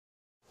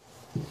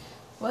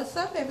What's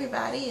up,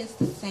 everybody? It's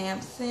the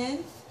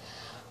Sampsons.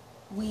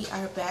 We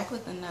are back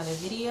with another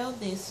video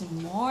this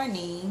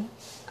morning.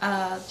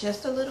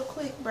 Just a little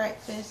quick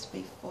breakfast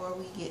before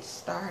we get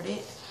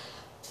started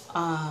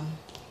on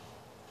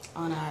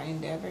our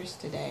endeavors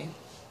today.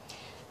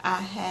 I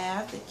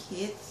have the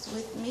kids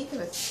with me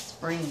because it's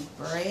spring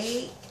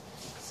break.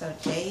 So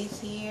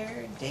Jay's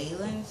here,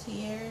 Dalen's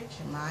here,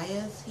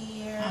 Jemiah's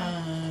here.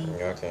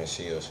 Y'all can't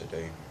see us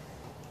today.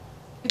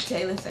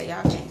 Taylor said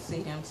y'all can't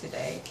see them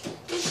today.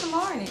 It's the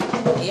morning.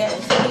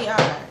 Yes, we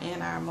are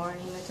in our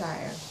morning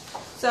attire.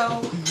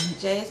 So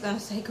Jay is gonna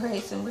say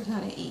grace and we're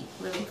gonna eat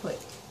really quick.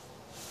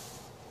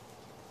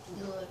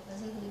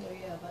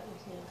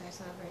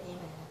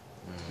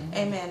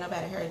 Amen.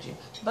 Nobody heard you.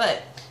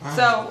 But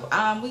so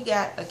we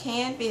got a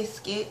canned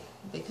biscuit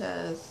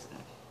because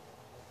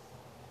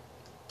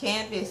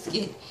canned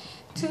biscuit,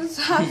 2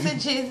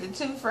 sausages and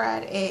 2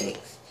 fried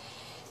eggs.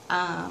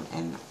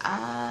 And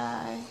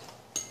I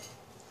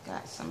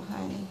got some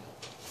honey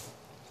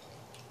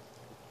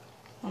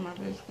on my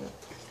biscuit.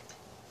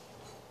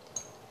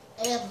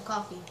 I got some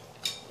coffee.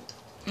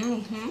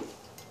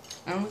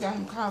 And we got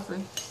some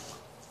coffee.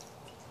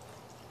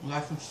 We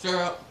got some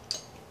syrup.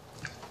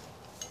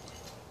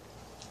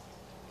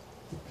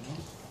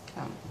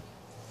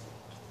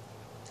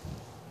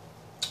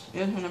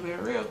 It's gonna be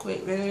a real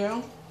quick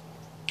video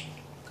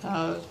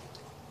because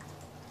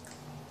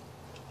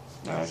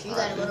you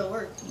gotta go to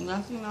work.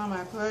 Nothing on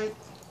my plate.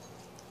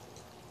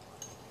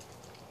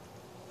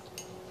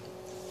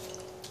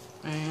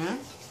 And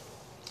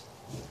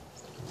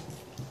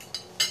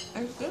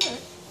it's good.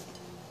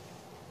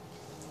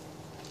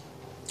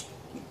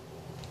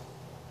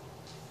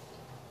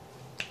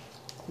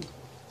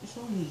 It's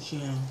on the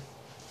channel.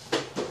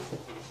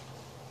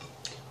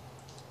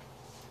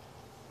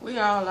 We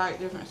all like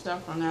different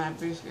stuff on our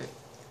biscuit.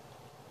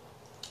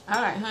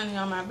 I like honey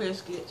on my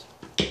biscuits.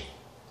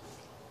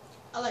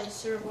 I like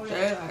syrup on it.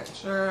 Jay like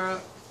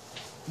syrup.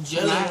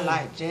 Jelly. I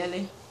like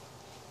jelly.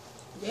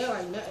 They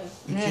like nothing.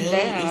 Yeah, Jelly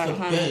they is like the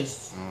honey.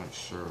 best. I'm not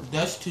sure.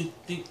 That's too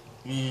thick,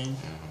 man.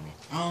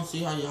 I don't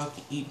see how y'all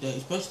can eat that,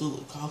 especially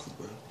with coffee,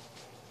 bro.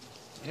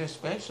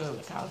 Especially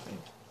with coffee.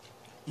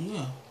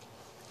 Yeah.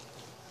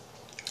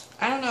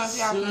 I don't know if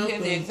y'all can hear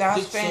Syrup the and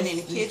exhaust thick fan in the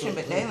sauce is kitchen, so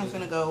but good. Dalen's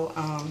gonna go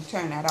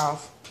turn that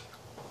off.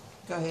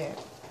 Go ahead.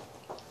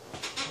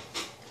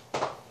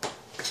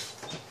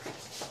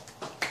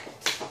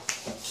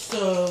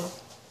 So,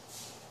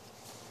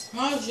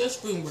 how's your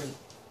spring break?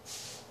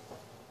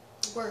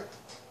 Work.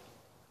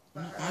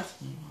 I'm not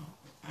asking you.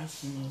 I'm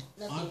asking you.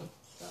 Nothing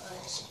for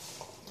us.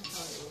 That's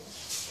all it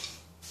is.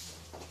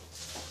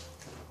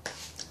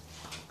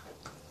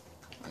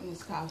 And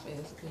this coffee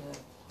is good.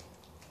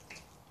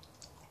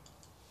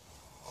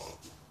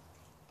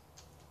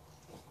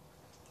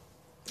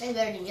 That's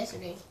better than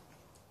yesterday.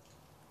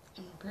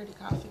 And a pretty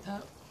coffee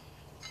cup.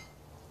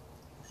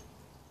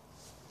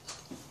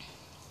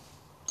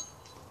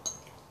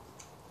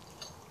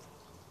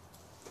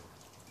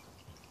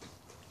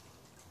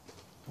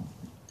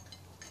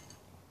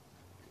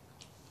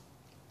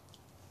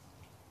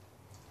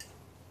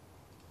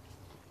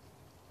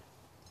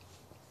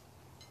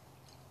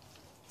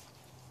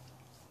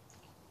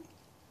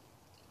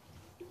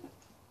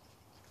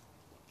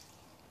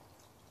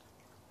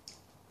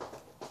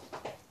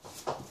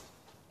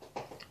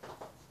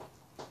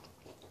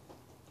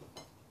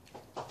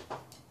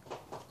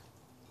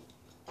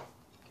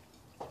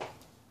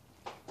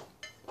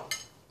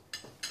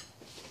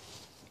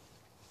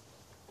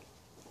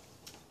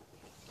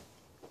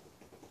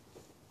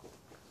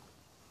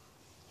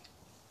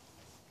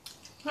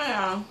 Hey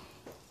y'all,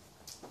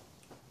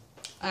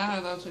 I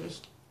gotta go to the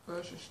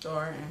grocery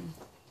store and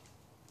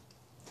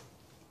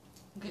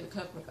get a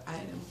couple of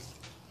items.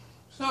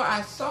 So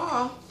I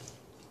saw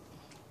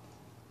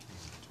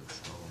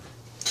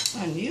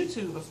on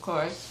YouTube, of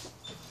course,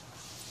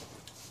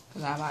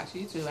 because I watch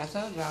YouTube. I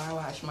told y'all I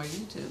watch more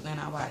YouTube than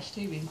I watch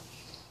TV.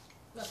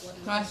 So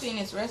I seen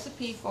this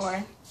recipe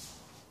for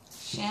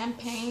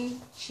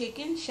champagne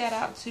chicken. Shout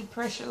out to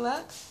Pressure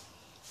Lux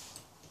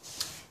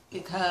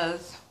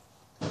because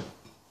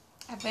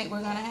I think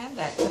we're gonna have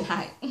that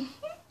tonight.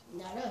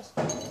 Not us.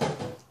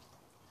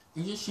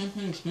 Is this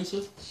champagne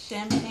expensive?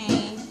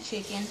 Champagne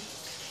chicken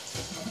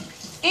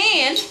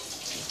and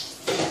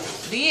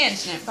the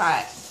Instant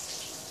Pot.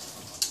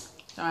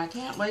 So I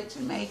can't wait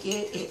to make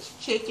it. It's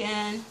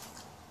chicken,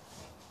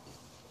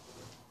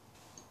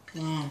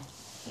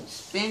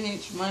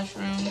 spinach,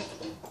 mushrooms,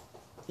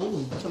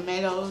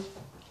 tomatoes.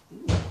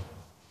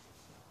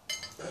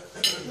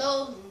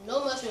 No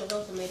mushrooms,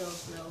 no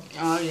tomatoes, no.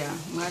 Oh yeah,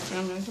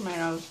 mushrooms and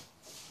tomatoes.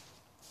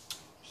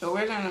 So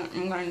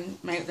I'm gonna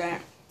make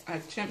that,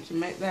 attempt to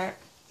make that.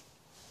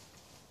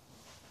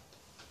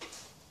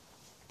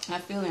 I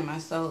feel in my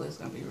soul it's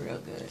gonna be real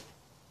good.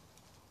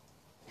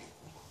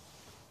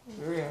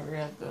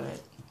 Real good.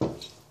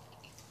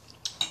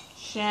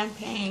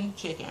 Champagne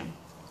chicken.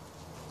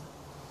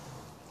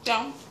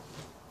 So,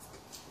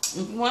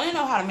 if you want to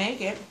know how to make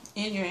it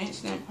in your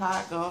Instant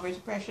Pot, go over to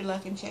Pressure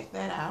Luck and check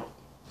that out.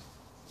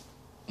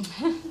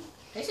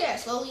 They They say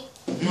that slowly.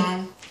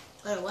 Mom,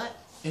 Or what?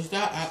 is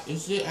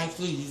it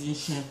actually using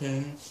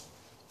champagne?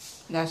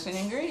 That's an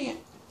ingredient.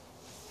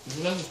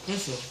 That's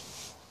expensive.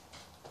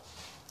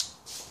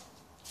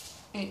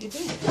 It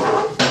depends.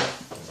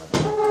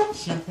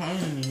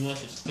 Champagne in the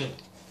US is good.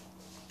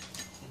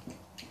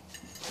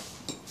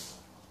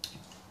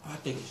 I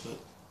think it's good.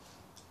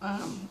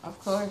 Of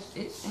course,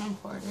 it's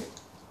imported.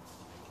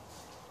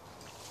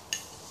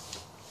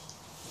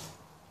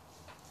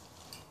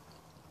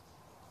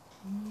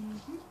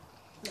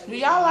 Do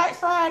y'all like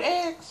fried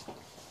eggs?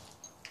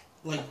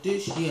 Like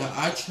this, yeah.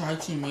 I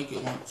tried to make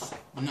it once,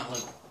 but not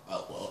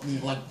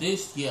like like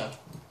this, yeah.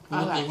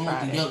 I like the one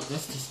fried with the yolk, eggs.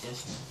 that's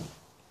disgusting.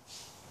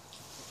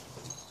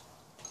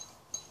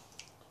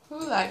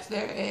 Who likes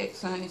their egg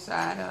sunny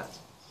side up?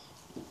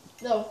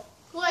 No.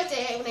 Who likes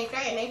that egg when they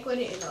crack it and they put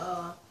it in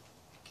a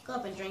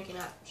cup and drink it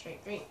out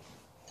straight?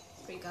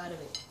 Drink out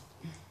of it.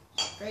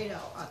 Straight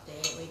out the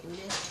egg. Wait, do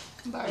this.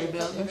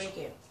 Bodybuilders. Drink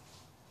it.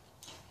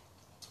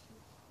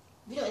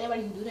 You know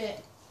anybody who do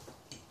that?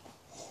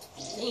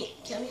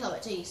 Tell me how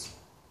it tastes.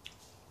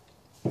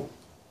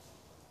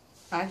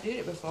 I did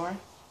it before.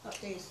 How it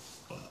tastes.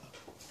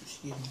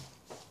 Excuse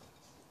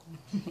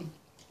me.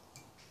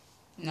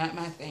 Not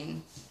my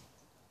thing.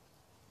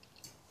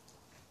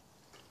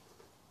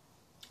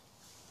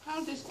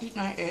 I'll just eat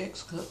my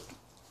eggs cooked.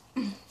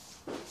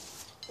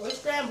 Or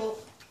scrambled.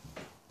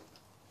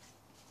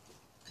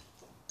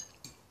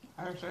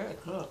 I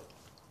said cooked.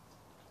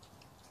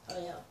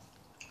 Oh yeah.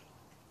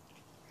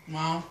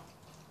 Mom,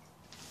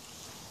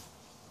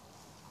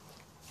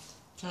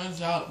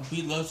 turns out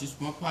Beatles is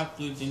more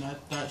popular than I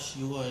thought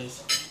she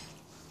was.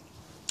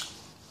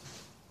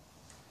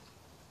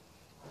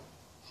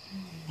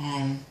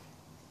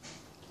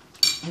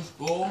 In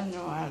school, I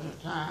know at the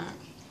time.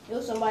 It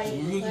was somebody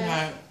in we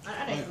class.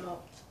 had I didn't know.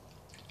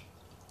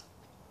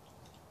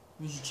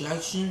 Miss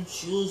Jackson.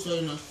 She was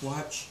letting us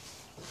watch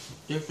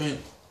different.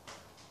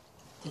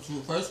 Cause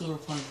first we were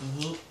playing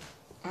Kahoot,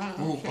 I Oh,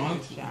 don't care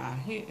bunch. this guy.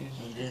 He is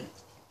and then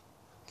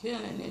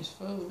killing this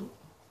food.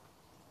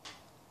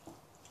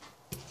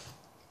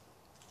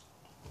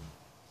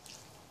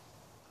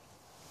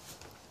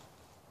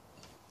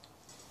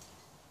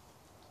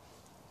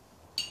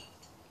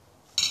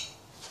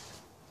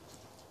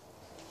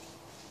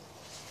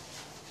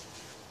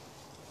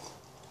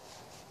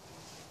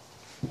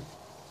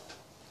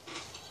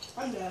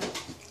 I'm done.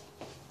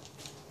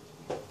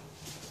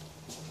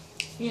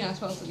 You're not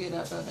supposed to get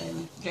up though,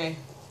 baby. Jay.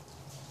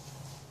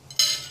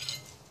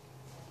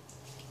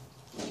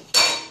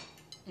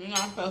 You're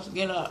not supposed to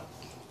get up.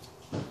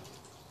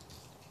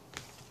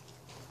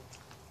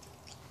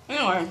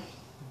 Anyway.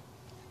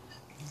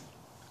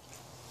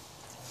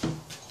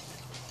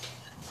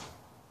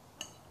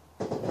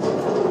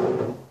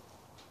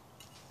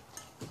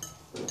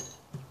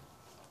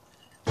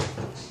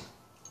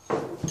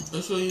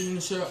 let's show you in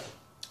the syrup.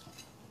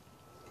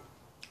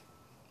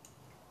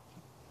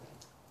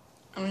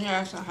 I mean,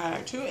 yes, I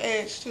had 2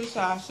 eggs, 2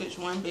 sausage,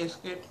 1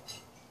 biscuit,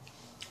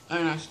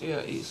 and I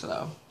still eat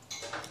slow.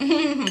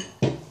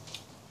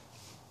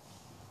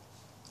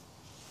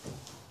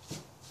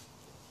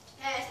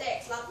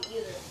 Hashtag sloppy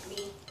eater.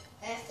 Me.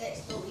 Hashtag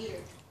slow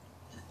eater.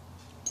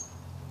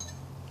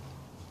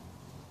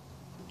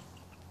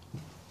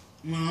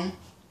 Mom,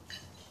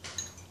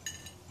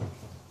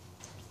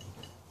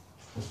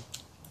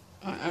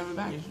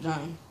 Everybody's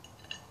done.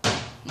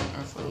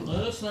 Our food.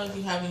 let us know if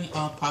you have any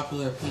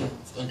popular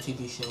opinions on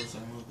TV shows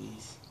or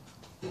movies.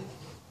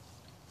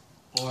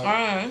 Or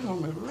Alright, it's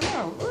gonna be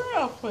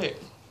real quick.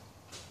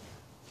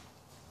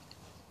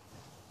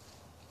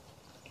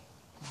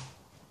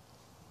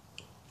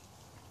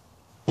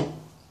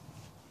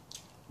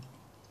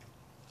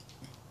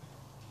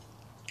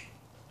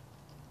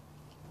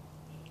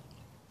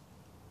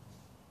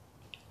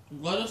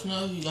 let us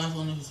know if you guys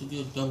want us to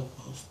do a double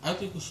post. I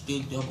think we should do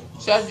a double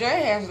post. So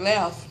Jay has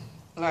left.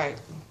 Like,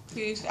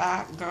 peace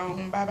out,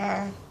 gone,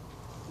 bye-bye,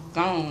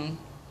 gone.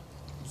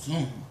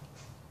 Zoom.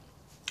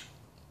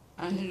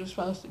 And he was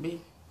supposed to be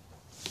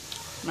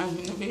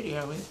making the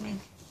video with me.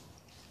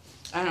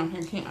 I don't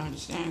think he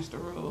understands the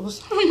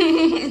rules.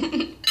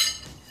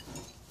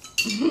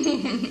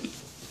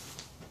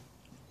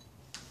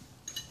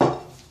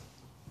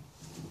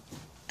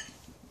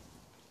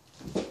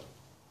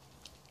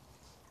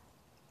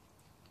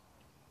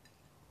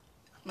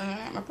 But I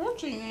got my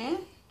protein in.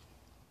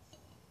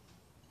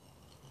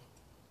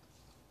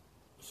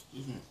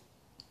 Excuse me.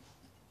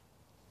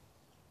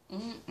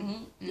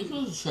 This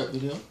was a short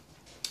video.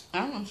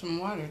 I want some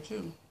water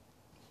too.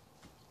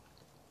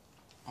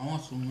 I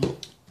want some milk.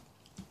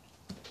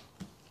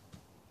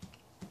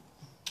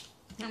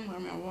 I'm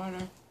going my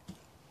water.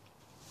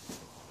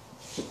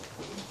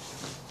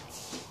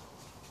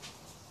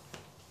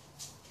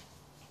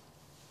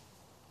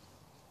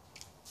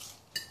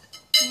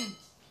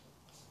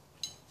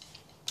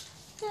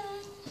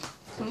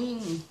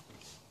 Clean.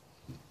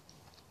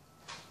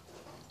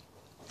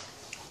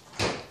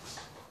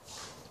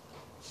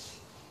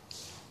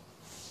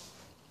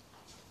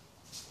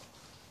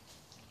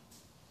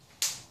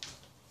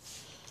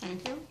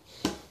 Thank you.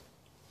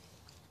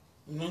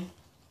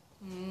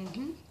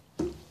 Mm-hmm.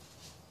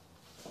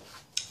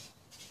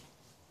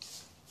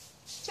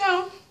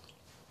 So,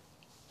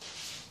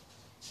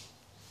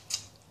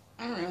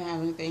 I don't really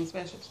have anything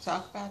special to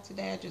talk about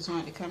today. I just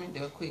wanted to come and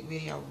do a quick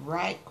video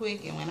right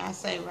quick. And when I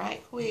say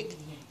right quick,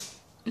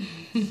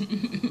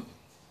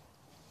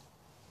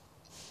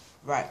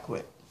 right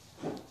quick.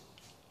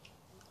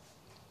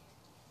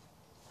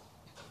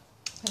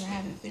 Because I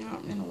haven't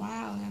filmed in a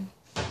while and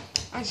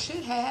I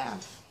should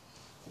have.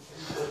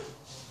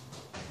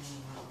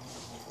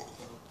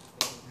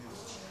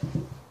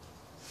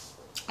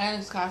 And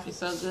this coffee's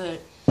so good.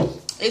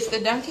 It's the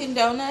Dunkin'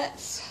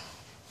 Donuts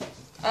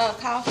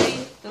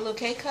coffee, the little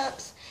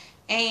K-cups.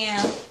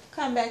 And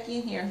come back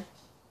in here.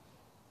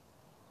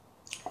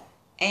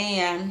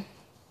 And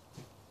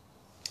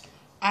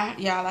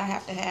y'all, I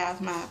have to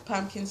have my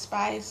pumpkin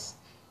spice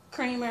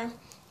creamer.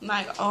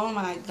 Like, oh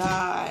my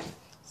God.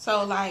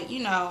 So, like,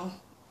 you know,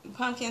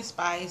 pumpkin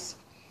spice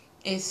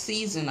is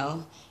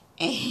seasonal.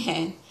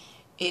 And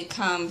it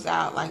comes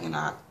out like in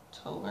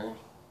October.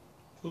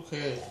 Who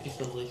cares? It's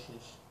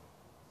delicious.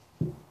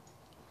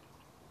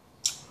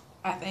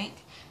 I think.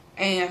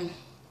 And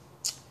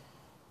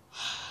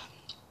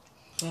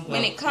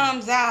when it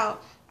comes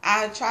out,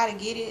 I try to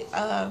get it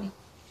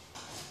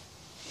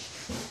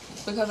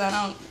because I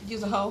don't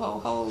use a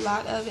whole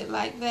lot of it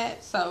like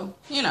that. So,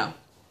 you know,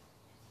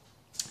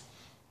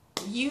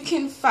 you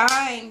can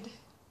find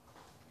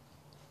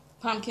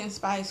pumpkin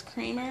spice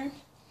creamer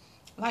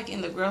like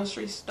in the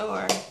grocery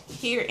store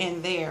here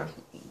and there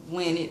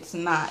when it's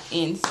not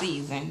in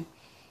season.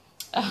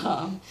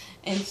 And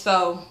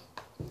so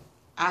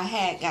I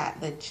had got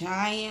the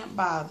giant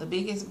bottle, the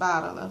biggest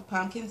bottle of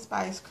pumpkin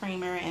spice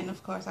creamer. And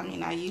of course, I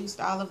mean, I used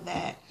all of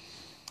that.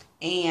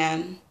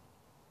 And,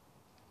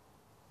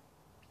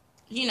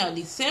 you know,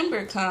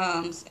 December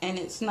comes and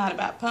it's not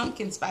about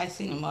pumpkin spice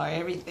anymore.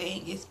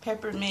 Everything is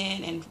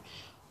peppermint and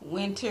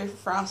winter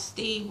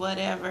frosty,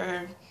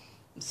 whatever,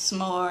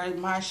 s'more,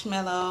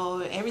 marshmallow,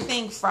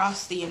 everything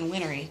frosty and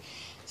wintry.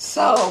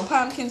 So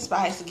pumpkin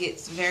spice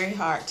gets very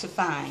hard to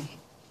find.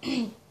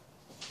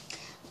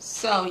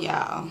 So,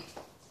 y'all,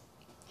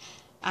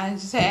 I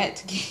just had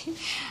to get,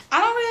 I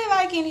don't really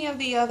like any of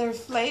the other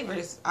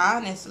flavors,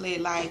 honestly.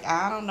 Like,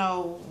 I don't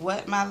know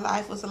what my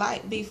life was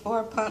like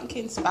before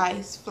pumpkin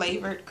spice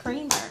flavored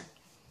creamer.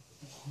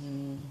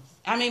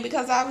 I mean,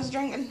 because I was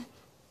drinking,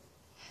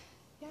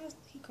 y'all,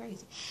 he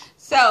crazy.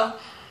 So,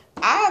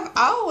 I've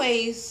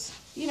always,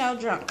 you know,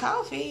 drunk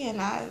coffee, and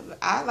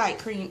I like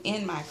cream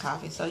in my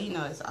coffee. So, you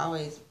know, it's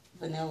always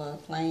vanilla,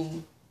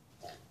 plain.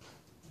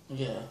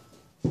 Yeah.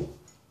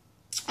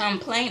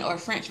 Plain or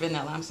French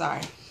vanilla, I'm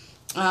sorry.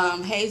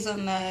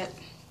 Hazelnut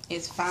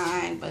is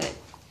fine, but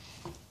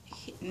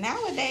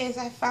nowadays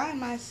I find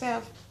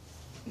myself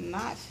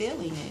not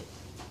feeling it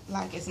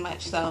like as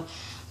much. So,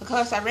 of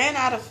course, I ran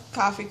out of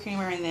coffee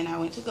creamer, and then I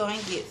went to go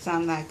and get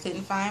some. I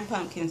couldn't find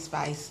pumpkin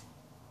spice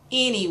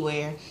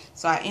anywhere,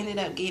 so I ended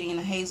up getting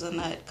a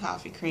hazelnut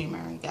coffee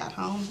creamer. Got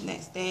home the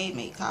next day,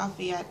 made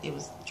coffee. It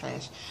was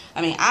trash.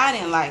 I mean, I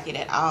didn't like it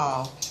at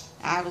all.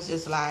 I was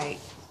just like,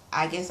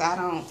 I guess I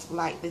don't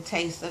like the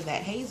taste of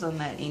that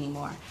hazelnut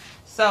anymore.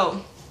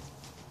 So,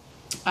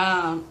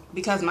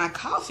 because my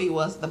coffee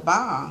was the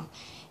bomb.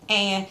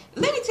 And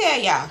let me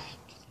tell y'all,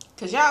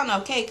 because y'all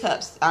know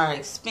K-cups are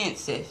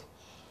expensive.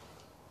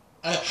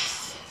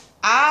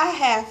 I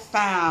have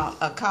found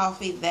a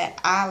coffee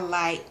that I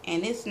like,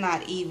 and it's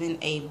not even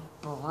a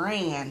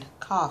brand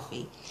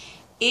coffee.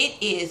 It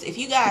is, if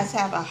you guys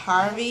have a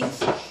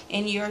Harvey's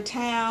in your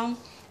town,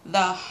 the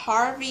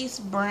Harvey's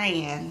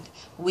brand,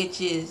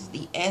 which is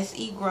the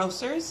SE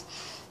Grocers,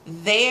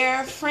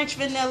 their French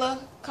vanilla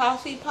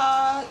coffee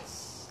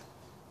pods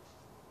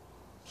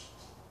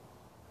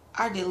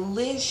are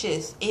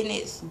delicious, and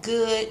it's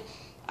good.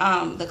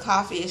 The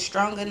coffee is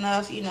strong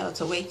enough, you know,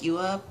 to wake you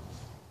up.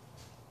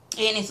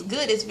 And it's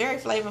good. It's very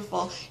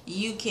flavorful.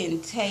 You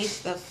can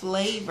taste the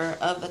flavor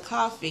of the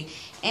coffee,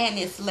 and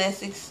it's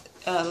less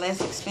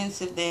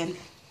expensive than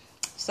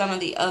some of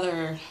the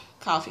other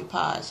coffee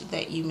pods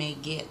that you may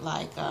get,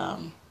 like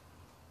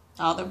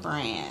all the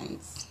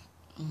brands.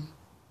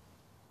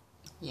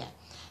 Yeah,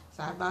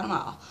 so I bought them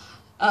all.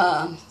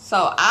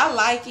 So I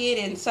like it,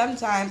 and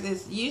sometimes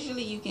it's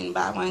usually you can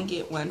buy one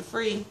get one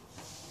free,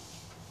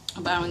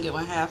 buy one get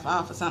one half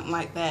off or something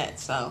like that.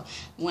 So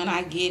when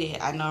I get it,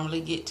 I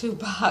normally get 2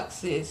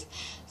 boxes.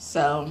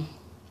 So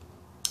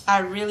I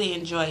really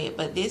enjoy it.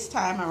 But this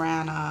time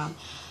around,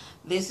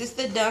 this is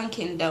the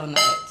Dunkin'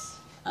 Donuts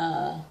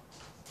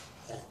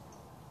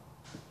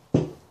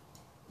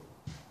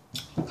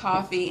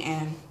coffee,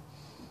 and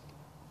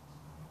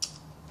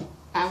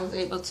I was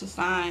able to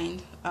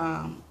find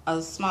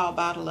a small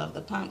bottle of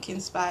the pumpkin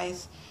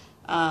spice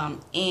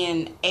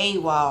in a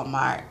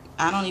Walmart.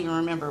 I don't even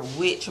remember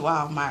which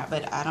Walmart,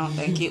 but I don't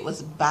think it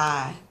was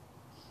by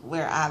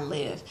where I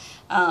live.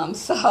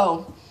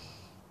 So,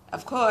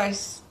 of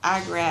course,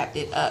 I grabbed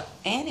it up,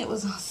 and it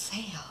was on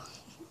sale.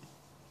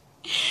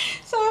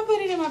 So I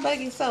put it in my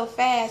buggy so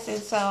fast,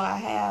 and so I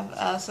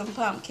have some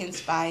pumpkin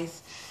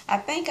spice. I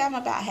think I'm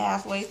about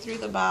halfway through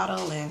the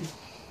bottle, and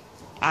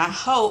I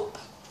hope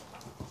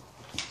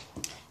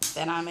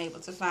that I'm able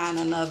to find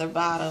another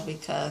bottle,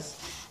 because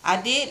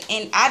I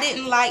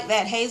didn't like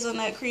that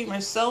hazelnut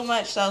creamer so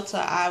much so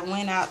till I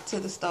went out to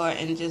the store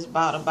and just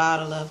bought a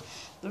bottle of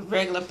the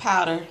regular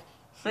powder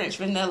French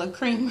vanilla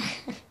creamer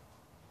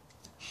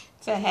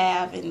to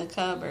have in the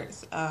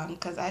cupboards,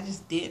 because I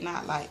just did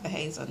not like the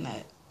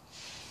hazelnut.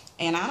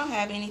 And I don't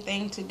have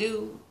anything to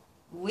do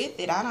with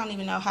it. I don't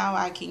even know how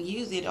I can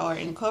use it or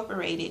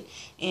incorporate it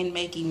in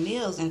making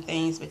meals and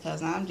things,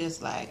 because I'm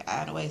just like, I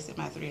had wasted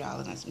my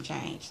 $3 and some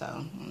change.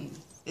 So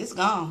it's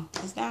gone.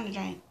 It's down the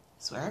drain.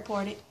 That's where I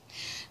poured it.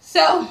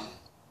 So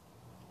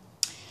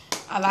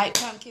I like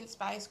pumpkin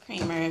spice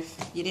creamer, if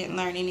you didn't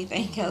learn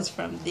anything else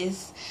from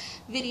this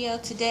video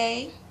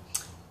today.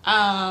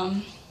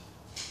 That's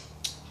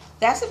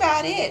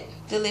about it.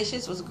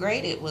 Delicious, was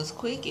great. It was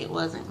quick. It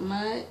wasn't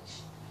much.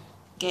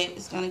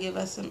 It's going to give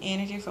us some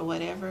energy for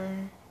whatever.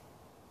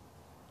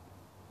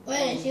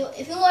 Wait, if you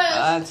want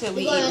to until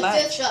we go eat to the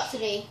lunch. thrift shop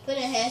today, put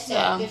in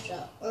hashtag thrift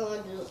shop. Or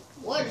want to do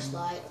water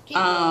slide. Keep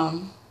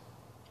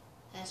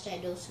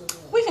hashtag those two.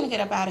 We're going to get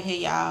up out of here,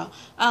 y'all.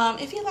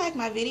 If you like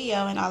my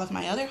video and all of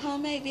my other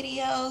homemade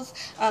videos,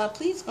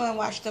 please go and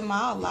watch them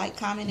all. Like,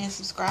 comment, and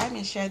subscribe,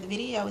 and share the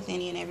video with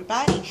any and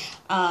everybody.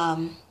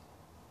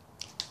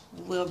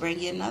 We'll bring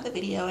you another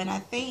video, and I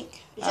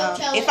think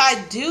if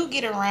I do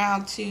get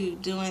around to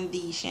doing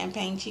the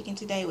champagne chicken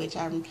today, which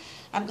I'm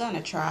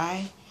gonna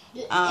try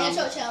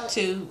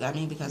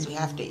because we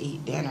have to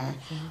eat dinner,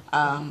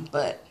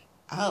 but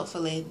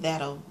hopefully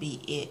that'll be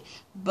it.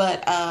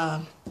 But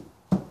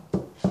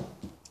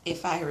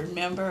if I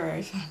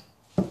remember,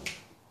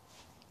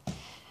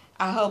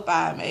 I hope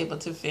I'm able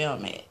to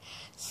film it.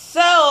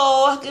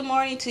 So, good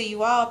morning to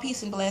you all.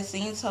 Peace and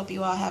blessings. Hope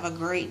you all have a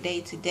great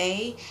day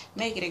today.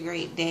 Make it a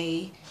great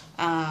day.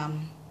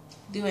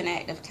 Do an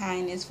act of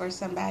kindness for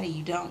somebody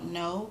you don't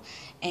know.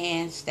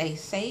 And stay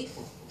safe.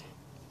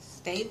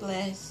 Stay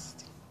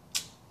blessed.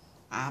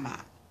 I'm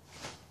out.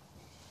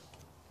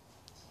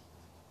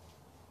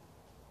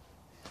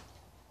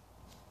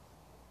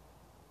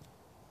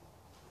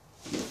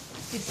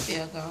 It's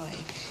still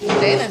going.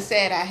 Jalen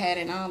said I had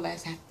it on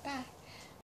last time.